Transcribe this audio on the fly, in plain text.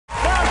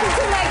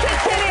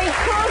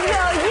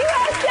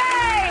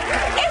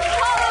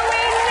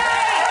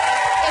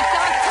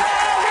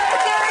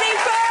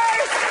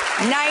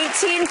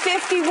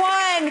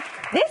1951.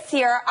 This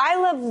year, I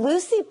Love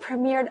Lucy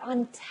premiered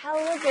on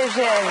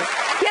television.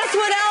 Guess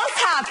what else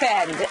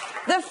happened?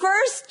 The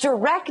first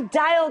direct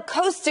dial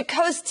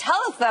coast-to-coast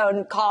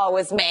telephone call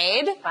was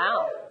made.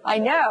 Wow. I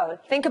know.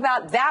 Think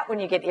about that when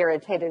you get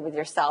irritated with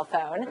your cell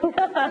phone.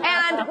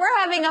 And we're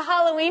having a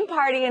Halloween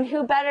party, and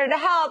who better to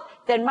help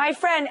than my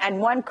friend and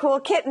one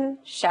cool kitten,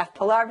 Chef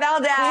Pilar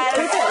Valdes.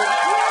 Thank you.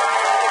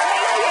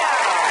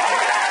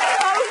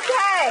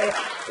 Okay.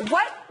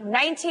 What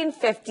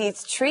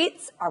 1950s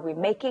treats are we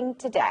making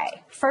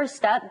today?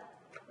 First up,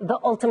 the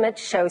ultimate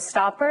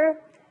showstopper,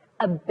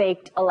 a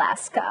baked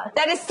Alaska.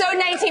 That is so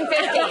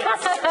 1950s.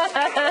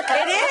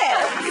 It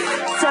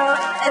is. So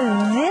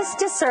this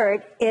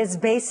dessert is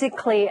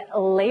basically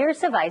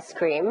layers of ice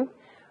cream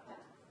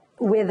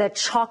with a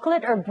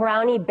chocolate or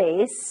brownie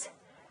base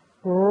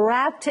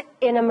wrapped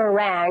in a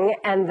meringue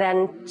and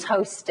then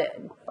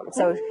toasted.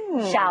 So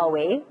shall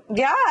we?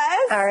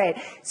 Yes. All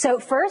right. So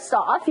first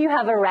off, you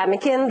have a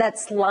ramekin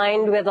that's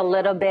lined with a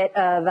little bit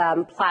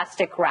of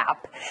plastic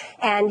wrap.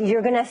 And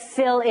you're going to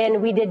fill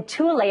in, we did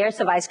 2 layers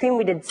of ice cream.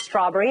 We did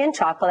strawberry and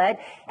chocolate.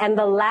 And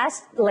the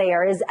last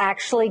layer is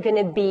actually going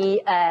to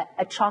be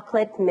a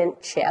chocolate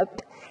mint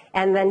chip.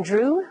 And then,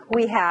 Drew,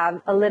 we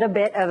have a little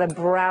bit of a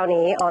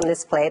brownie on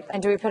this plate.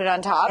 And do we put it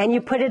on top? And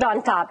you put it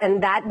on top,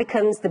 and that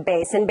becomes the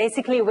base. And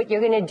basically what you're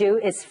going to do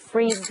is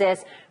freeze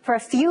this for a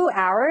few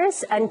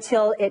hours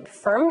until it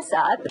firms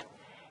up.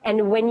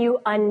 And when you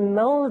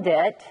unmold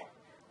it,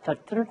 oh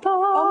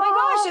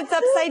my gosh, it's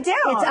upside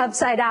down. It's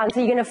upside down.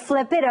 So you're going to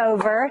flip it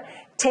over,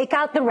 take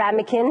out the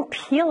ramekin,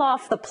 peel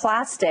off the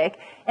plastic,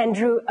 and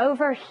Drew,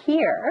 over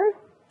here,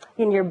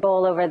 in your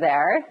bowl over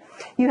there,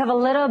 you have a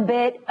little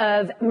bit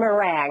of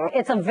meringue.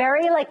 It's a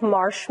very like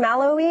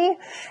marshmallowy,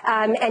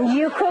 and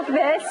you cook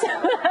this.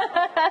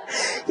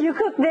 You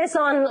cook this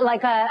on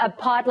like a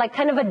pot, like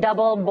kind of a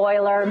double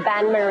boiler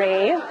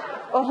bain-marie.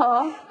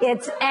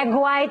 It's egg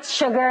white,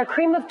 sugar,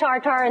 cream of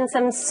tartar, and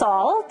some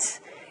salt.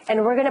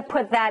 And we're gonna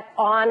put that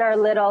on our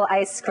little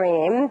ice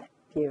cream.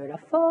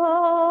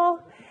 Beautiful.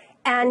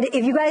 And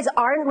if you guys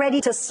aren't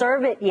ready to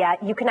serve it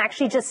yet, you can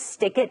actually just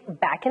stick it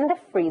back in the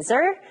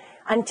freezer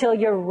until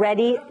you're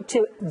ready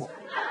to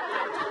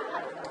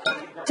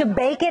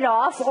bake it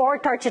off or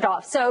torch it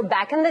off. So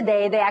back in the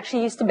day, they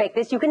actually used to bake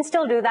this. You can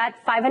still do that,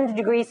 500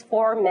 degrees,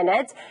 4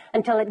 minutes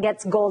until it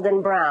gets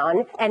golden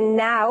brown. And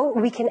now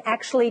we can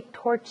actually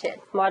torch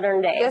it,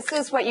 modern day. This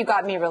is what you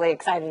got me really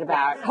excited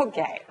about.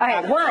 Okay. All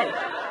right, 1,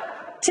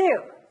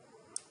 2.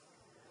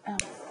 Oh,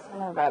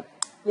 son of a...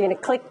 You're going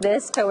to click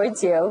this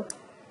towards you.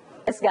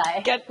 This guy.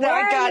 I got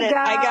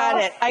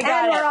it.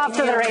 And we're off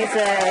to the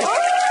races.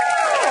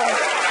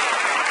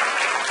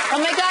 Oh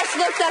my gosh,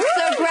 look, that's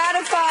so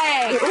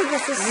gratifying. Ooh,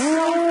 this is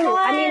so fun.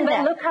 I mean,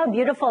 but look how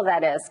beautiful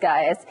that is,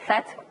 guys.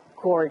 That's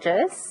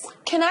gorgeous.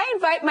 Can I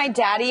invite my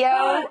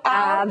daddy-o?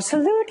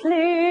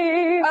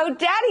 Absolutely. Oh,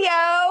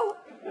 daddy-o,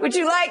 would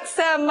you like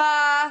some,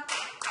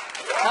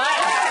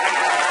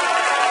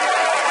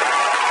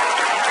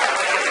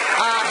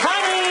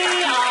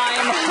 honey,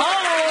 I'm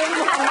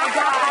home. Oh my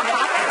God.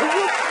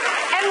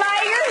 Am I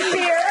your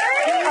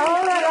beard?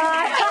 Oh my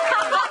God.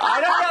 I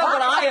don't know,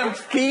 but I am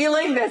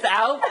feeling this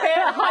outfit.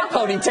 Hi,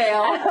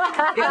 ponytail.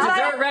 Is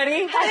dessert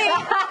ready?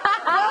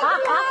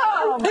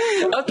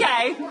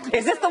 Okay.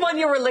 Is this the one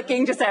you were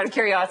licking just out of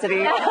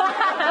curiosity?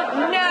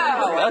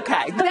 No.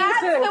 Okay.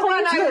 That's the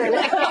one I was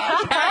licking.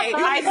 Okay.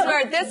 I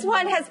swear, this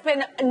one has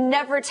been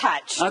never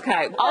touched.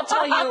 Okay. I'll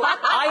tell you,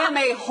 I am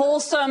a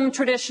wholesome,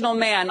 traditional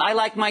man. I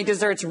like my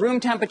desserts room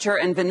temperature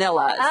and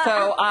vanilla.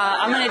 So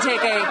I'm going to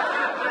take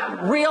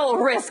a real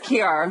risk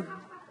here.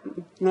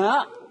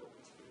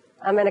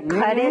 I'm going to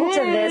cut into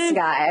this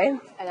guy.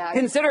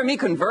 Consider me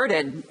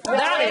converted.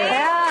 That is.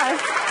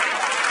 Yes.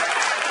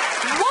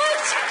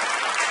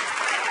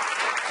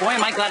 Boy,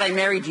 am I glad I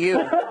married you.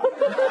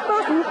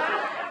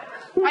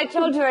 I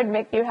told you I'd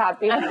make you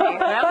happy.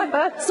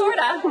 Well,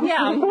 sorta,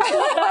 yeah.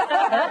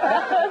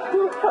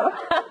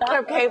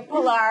 Okay,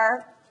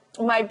 Pilar,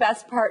 my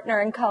best partner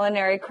in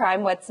culinary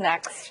crime, what's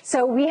next?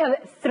 So we have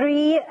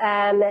 3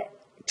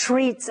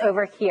 treats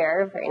over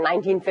here, very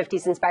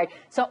 1950s inspired.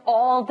 So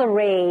all the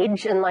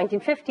rage in the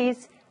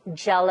 1950s,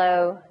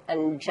 Jell-O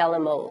and Jell-O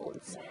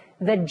molds.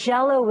 The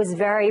Jell-O was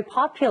very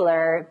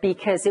popular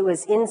because it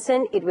was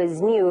instant, it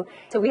was new.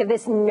 So we have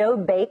this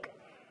no-bake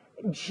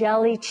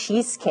jelly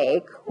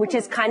cheesecake, which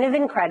is kind of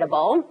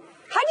incredible.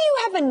 How do you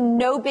have a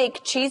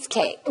no-bake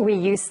cheesecake? We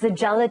use the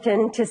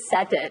gelatin to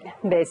set it,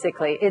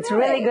 basically. It's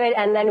really good.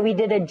 And then we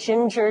did a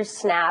ginger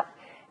snap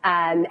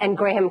and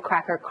graham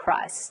cracker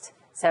crust.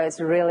 So it's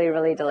really,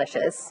 really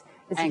delicious,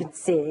 as you can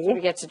see.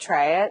 We get to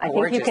try it. I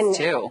think you can.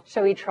 Too.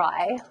 Shall we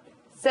try?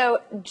 So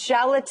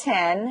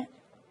gelatin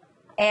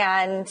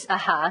and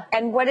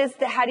what is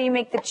how do you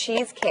make the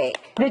cheesecake?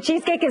 The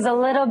cheesecake is a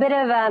little bit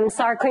of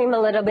sour cream, a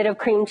little bit of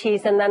cream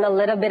cheese, and then a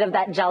little bit of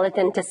that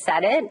gelatin to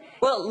set it.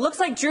 Well, it looks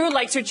like Drew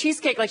likes her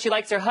cheesecake like she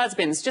likes her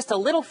husband's, just a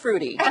little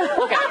fruity.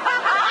 Okay.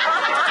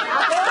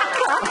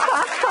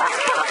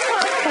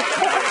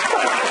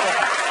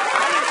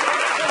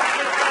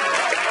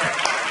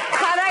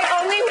 Had I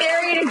only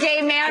married a gay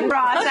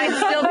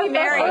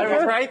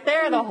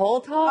the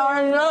whole time.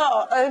 I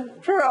know,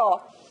 it's true.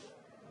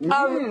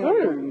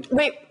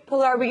 Wait,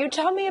 Pilar, will you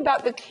tell me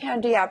about the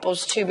candy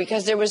apples too?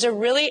 Because there was a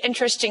really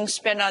interesting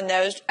spin on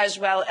those as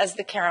well as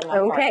the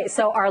caramel. Okay,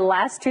 so our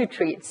last two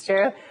treats,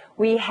 Drew.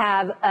 We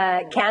have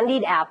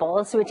candied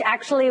apples, which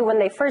actually, when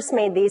they first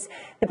made these,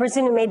 the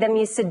person who made them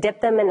used to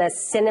dip them in a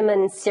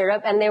cinnamon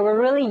syrup, and they were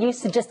really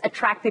used to just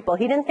attract people.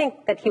 He didn't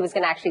think that he was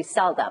going to actually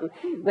sell them,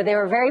 but they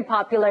were very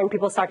popular and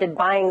people started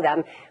buying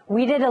them.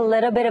 We did a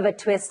little bit of a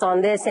twist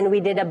on this, and we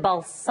did a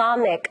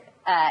balsamic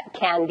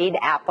candied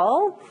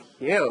apple.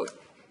 Cute.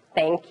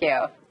 Thank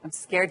you. I'm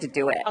scared to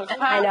do it.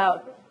 I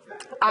know.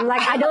 I'm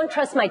like, I don't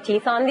trust my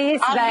teeth on these,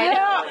 but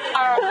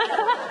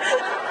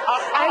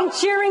I'm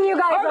cheering you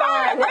guys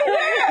on. You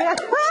did.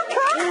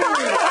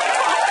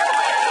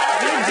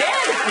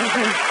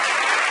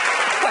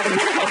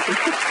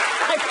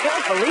 I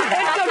can't believe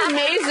that. It's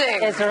amazing.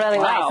 It's really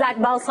nice.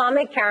 That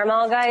balsamic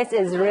caramel, guys,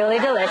 is really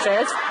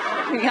delicious.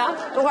 Yeah.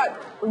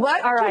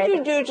 What All right. did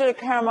you do to the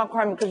caramel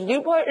crumb? Because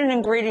you put an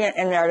ingredient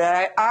in there that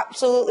I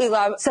absolutely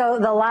love. So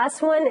the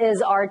last one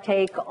is our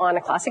take on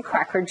a classic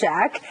Cracker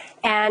Jack,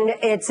 and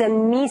it's a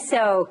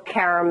miso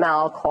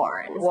caramel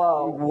corn.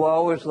 Whoa.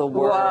 Whoa is the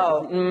word.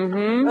 Whoa.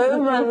 Mm-hmm. This is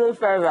my new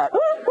favorite.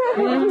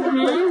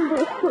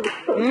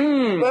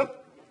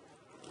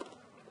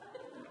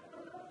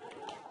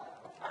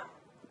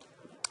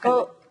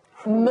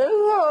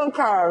 Miso and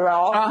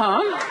caramel.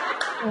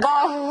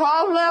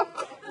 Balsamic.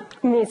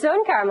 Miso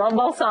and caramel,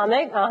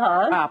 balsamic,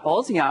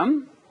 Apples,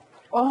 yum.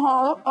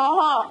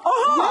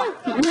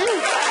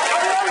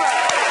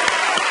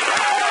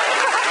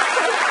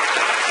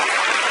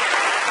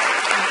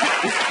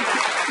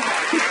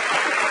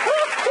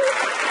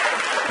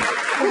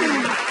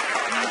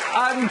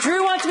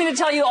 Drew wants me to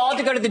tell you all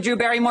to go to the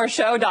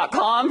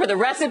DrewBarrymoreShow.com for the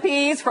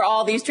recipes for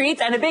all these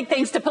treats, and a big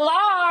thanks to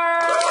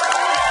Pilar.